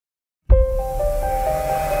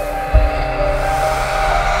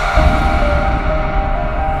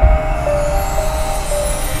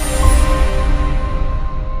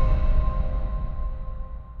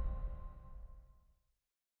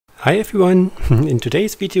Hi everyone! In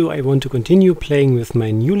today's video I want to continue playing with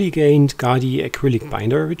my newly gained Gardi acrylic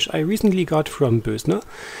binder, which I recently got from Boesner,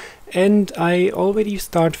 and I already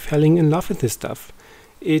start falling in love with this stuff.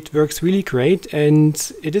 It works really great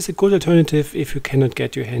and it is a good alternative if you cannot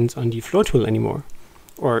get your hands on the floor tool anymore,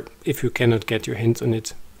 or if you cannot get your hands on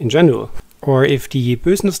it in general, or if the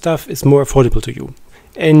Boesner stuff is more affordable to you.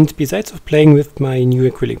 And besides of playing with my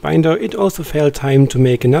new acrylic binder, it also felt time to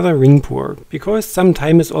make another ring pour, because some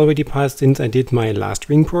time has already passed since I did my last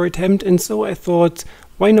ring pour attempt, and so I thought,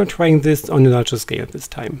 why not trying this on a larger scale this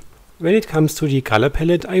time? When it comes to the color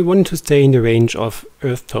palette, I wanted to stay in the range of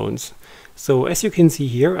earth tones. So as you can see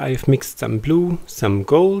here, I've mixed some blue, some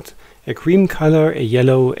gold, a cream color, a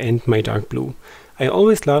yellow and my dark blue. I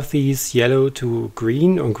always love these yellow to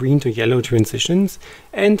green or green to yellow transitions,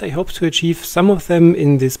 and I hope to achieve some of them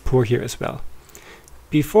in this pour here as well.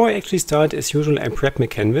 Before I actually start, as usual, I prep my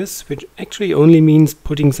canvas, which actually only means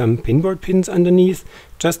putting some pinboard pins underneath,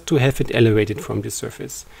 just to have it elevated from the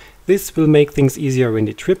surface. This will make things easier when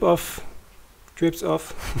it drips off,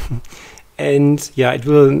 and yeah, it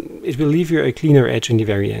will leave you a cleaner edge in the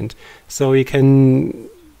very end. So you can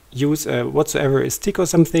use whatsoever a stick or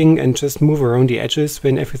something and just move around the edges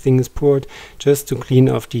when everything is poured, just to clean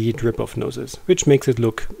off the drip off noses, which makes it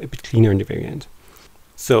look a bit cleaner in the very end.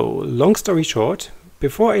 So long story short,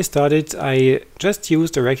 before I started I just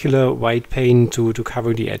used a regular white paint to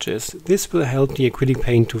cover the edges. This will help the acrylic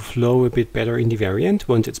paint to flow a bit better in the very end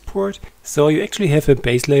once it's poured, so you actually have a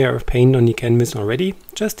base layer of paint on the canvas already,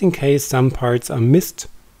 just in case some parts are missed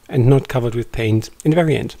and not covered with paint in the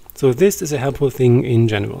very end. So this is a helpful thing in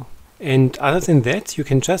general. And other than that, you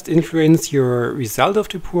can just influence your result of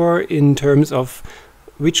the pour in terms of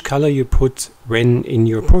which color you put when in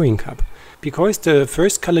your pouring cup. Because the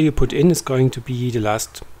first color you put in is going to be the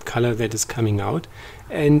last color that is coming out.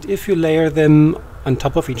 And if you layer them on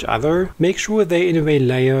top of each other, make sure they in a way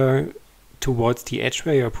layer towards the edge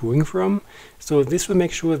where you're pouring from. So this will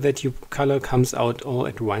make sure that your color comes out all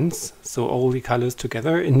at once, so all the colors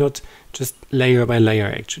together and not just layer by layer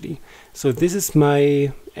actually. So this is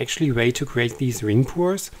my actually way to create these ring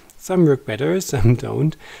pours. Some work better, some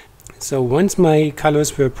don't. So once my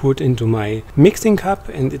colors were put into my mixing cup,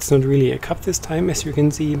 and it's not really a cup this time as you can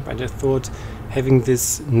see, but I thought having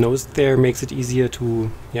this nose there makes it easier to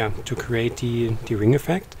create the ring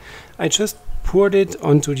effect. I just poured it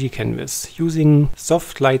onto the canvas using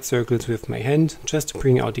soft light circles with my hand, just to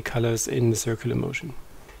bring out the colors in the circular motion.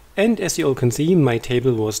 And as you all can see, my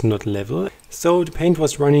table was not level, so the paint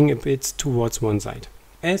was running a bit towards one side.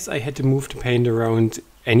 As I had to move the paint around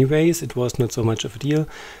anyways, it was not so much of a deal,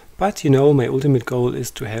 but you know, my ultimate goal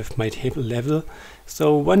is to have my table level,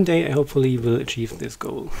 so one day I hopefully will achieve this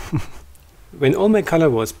goal. When all my color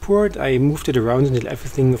was poured, I moved it around until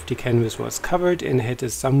everything of the canvas was covered and had a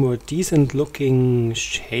somewhat decent looking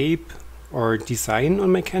shape or design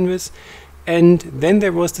on my canvas. And then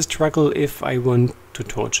there was the struggle if I want to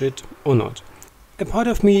torch it or not. A part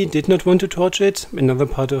of me did not want to torch it, another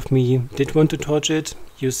part of me did want to torch it.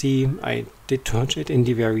 You see, I did torch it in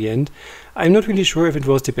the very end. I'm not really sure if it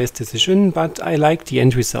was the best decision, but I liked the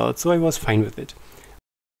end result, so I was fine with it.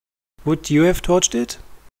 Would you have torched it?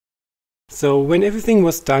 So when everything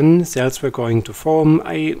was done, cells were going to form.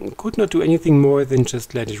 I could not do anything more than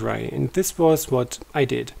just let it dry, and this was what I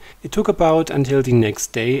did. It took about until the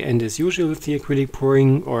next day, and as usual with the acrylic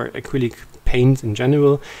pouring or acrylic paints in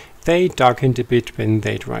general, they darkened a bit when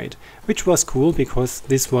they dried, which was cool because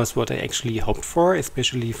this was what I actually hoped for,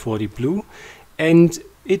 especially for the blue, and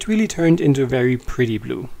it really turned into a very pretty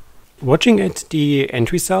blue. Watching at the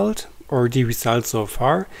end result, or the result so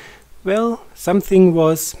far, well, something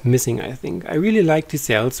was missing, I think. I really liked the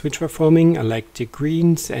cells which were forming. I liked the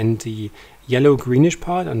greens and the yellow-greenish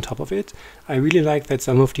part on top of it. I really liked that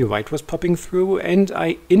some of the white was popping through, and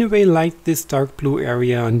I in a way liked this dark blue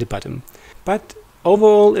area on the bottom. But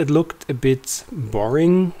overall it looked a bit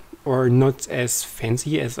boring or not as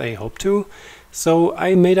fancy as I hoped to. So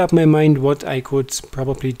I made up my mind what I could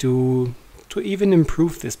probably do to even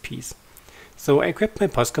improve this piece. So I grabbed my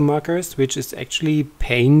Posca markers, which is actually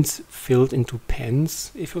paint filled into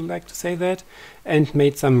pens, if you like to say that, and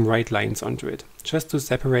made some right lines onto it, just to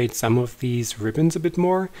separate some of these ribbons a bit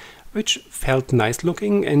more, which felt nice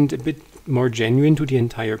looking and a bit more genuine to the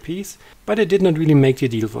entire piece, but it did not really make the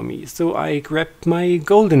deal for me. So I grabbed my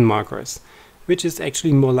golden markers, which is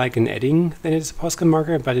actually more like an edding than it is a Posca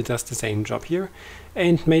marker, but it does the same job here,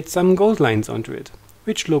 and made some gold lines onto it,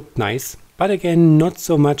 which looked nice. But again, not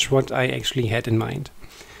so much what I actually had in mind.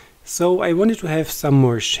 So I wanted to have some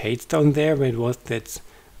more shades down there where it was that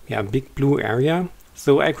big blue area.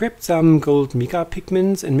 So I grabbed some gold mica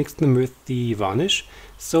pigments and mixed them with the varnish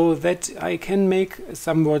so that I can make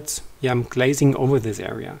somewhat glazing over this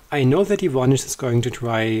area. I know that the varnish is going to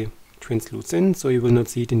dry translucent, so you will not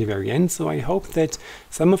see it in the very end, so I hope that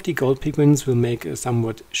some of the gold pigments will make a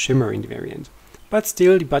somewhat shimmer in the very end. But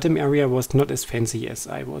still, the bottom area was not as fancy as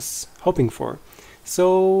I was hoping for.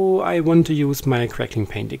 So I want to use my crackling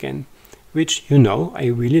paint again, which you know I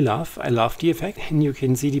really love. I love the effect, and you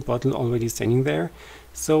can see the bottle already standing there.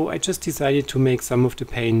 So I just decided to make some of the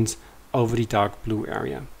paint over the dark blue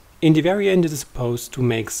area. In the very end, it is supposed to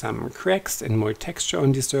make some cracks and more texture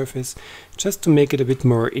on the surface, just to make it a bit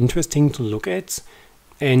more interesting to look at.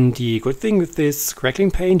 And the good thing with this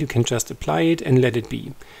crackling paint, you can just apply it and let it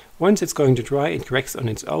be. Once it's going to dry, it cracks on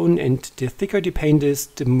its own, and the thicker the paint is,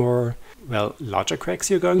 the more, well, larger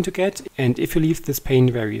cracks you're going to get. And if you leave this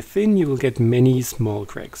paint very thin, you will get many small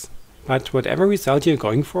cracks. But whatever result you're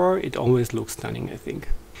going for, it always looks stunning, I think.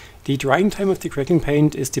 The drying time of the crackling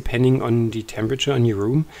paint is depending on the temperature in your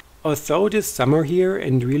room. Although it is summer here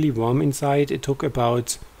and really warm inside, it took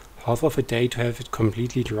about half of a day to have it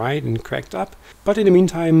completely dried and cracked up. But in the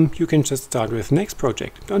meantime, you can just start with the next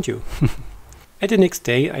project, don't you? At the next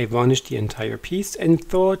day, I varnished the entire piece and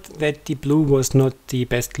thought that the blue was not the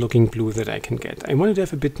best looking blue that I can get. I wanted to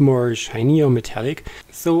have a bit more shiny or metallic,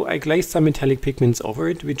 so I glazed some metallic pigments over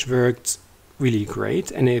it, which worked really great,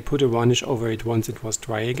 and I put a varnish over it once it was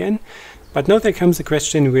dry again. But now there comes a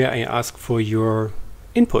question where I ask for your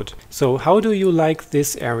input. So how do you like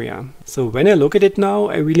this area? So when I look at it now,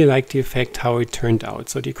 I really like the effect how it turned out.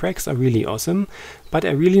 So the cracks are really awesome, but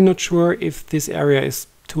I'm really not sure if this area is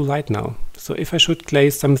too light now. So if I should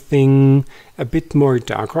glaze something a bit more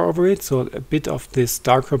darker over it, so a bit of this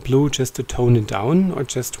darker blue just to tone it down, or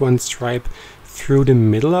just one stripe through the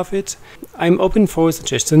middle of it. I'm open for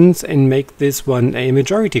suggestions and make this one a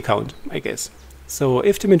majority count, I guess. So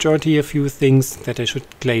if the majority of you thinks that I should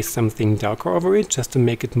glaze something darker over it just to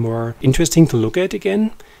make it more interesting to look at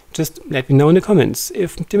again, just let me know in the comments.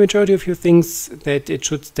 If the majority of you thinks that it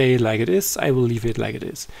should stay like it is, I will leave it like it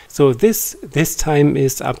is. So this time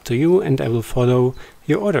is up to you, and I will follow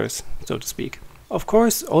your orders, so to speak. Of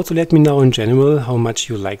course, also let me know in general how much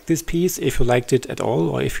you like this piece, if you liked it at all,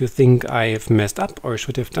 or if you think I have messed up or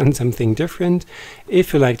should have done something different,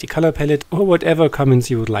 if you like the color palette, or whatever comments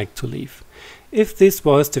you would like to leave. If this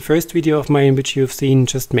was the first video of mine which you've seen,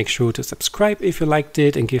 just make sure to subscribe if you liked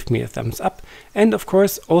it and give me a thumbs up. And of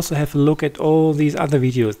course, also have a look at all these other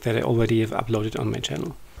videos that I already have uploaded on my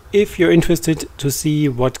channel. If you're interested to see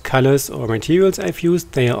what colors or materials I've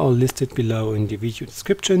used, they are all listed below in the video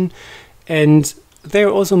description. And there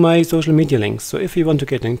are also my social media links. So if you want to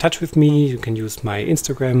get in touch with me, you can use my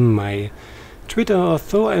Instagram, my Twitter,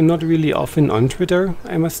 although I'm not really often on Twitter,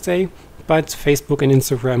 I must say. But Facebook and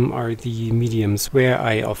Instagram are the mediums where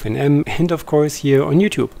I often am, and of course here on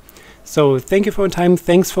YouTube. So thank you for your time,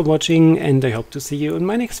 thanks for watching, and I hope to see you in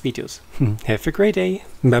my next videos. Have a great day,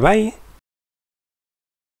 bye bye!